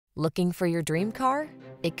Looking for your dream car?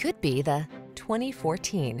 It could be the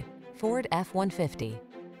 2014 Ford F-150.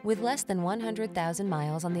 With less than 100,000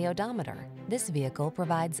 miles on the odometer, this vehicle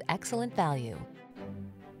provides excellent value.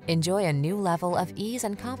 Enjoy a new level of ease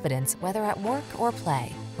and confidence whether at work or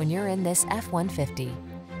play when you're in this F-150.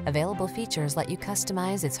 Available features let you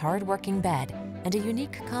customize its hard-working bed, and a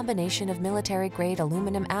unique combination of military-grade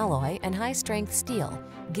aluminum alloy and high-strength steel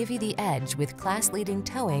give you the edge with class-leading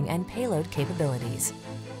towing and payload capabilities.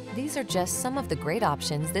 These are just some of the great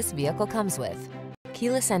options this vehicle comes with: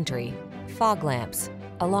 keyless entry, fog lamps,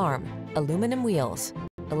 alarm, aluminum wheels,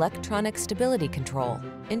 electronic stability control,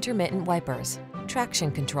 intermittent wipers,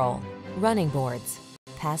 traction control, running boards,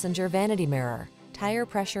 passenger vanity mirror, tire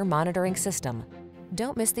pressure monitoring system.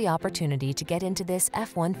 Don't miss the opportunity to get into this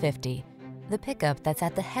F-150, the pickup that's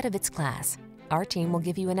at the head of its class. Our team will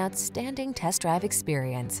give you an outstanding test drive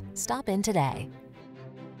experience. Stop in today.